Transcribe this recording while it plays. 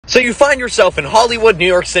So you find yourself in Hollywood, New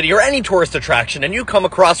York City, or any tourist attraction, and you come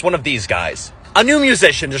across one of these guys. A new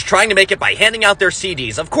musician just trying to make it by handing out their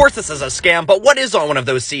CDs. Of course this is a scam, but what is on one of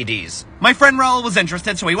those CDs? My friend Raul was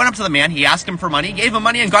interested, so he went up to the man, he asked him for money, gave him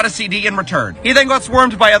money, and got a CD in return. He then got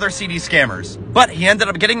swarmed by other CD scammers. But he ended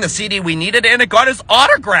up getting the CD we needed, and it got his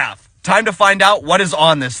autograph! Time to find out what is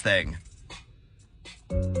on this thing.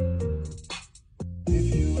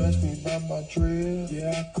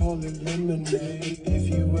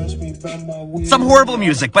 Some horrible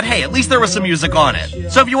music, but hey, at least there was some music on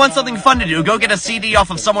it. So if you want something fun to do, go get a CD off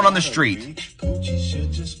of someone on the street.